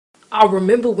I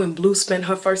remember when Blue spent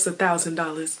her first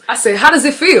 $1,000. I said, how does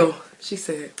it feel? She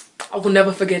said, I will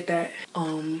never forget that.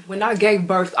 When I gave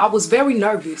birth, I was very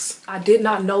nervous. I did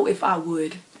not know if I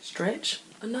would stretch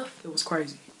enough. It was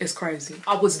crazy. It's crazy.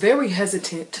 I was very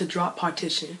hesitant to drop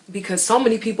Partition because so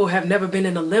many people have never been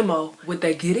in a limo. Would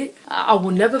they get it? I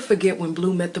will never forget when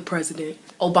Blue met the president.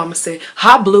 Obama said,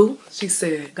 hi, Blue. She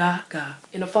said, ga, ga,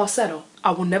 in a falsetto.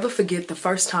 I will never forget the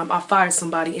first time I fired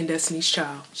somebody in Destiny's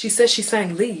Child. She said she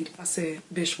sang lead. I said,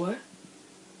 bitch, what?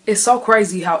 It's so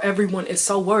crazy how everyone is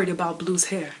so worried about Blue's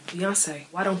hair. Beyonce,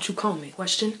 why don't you comb it?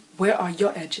 Question, where are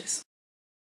your edges?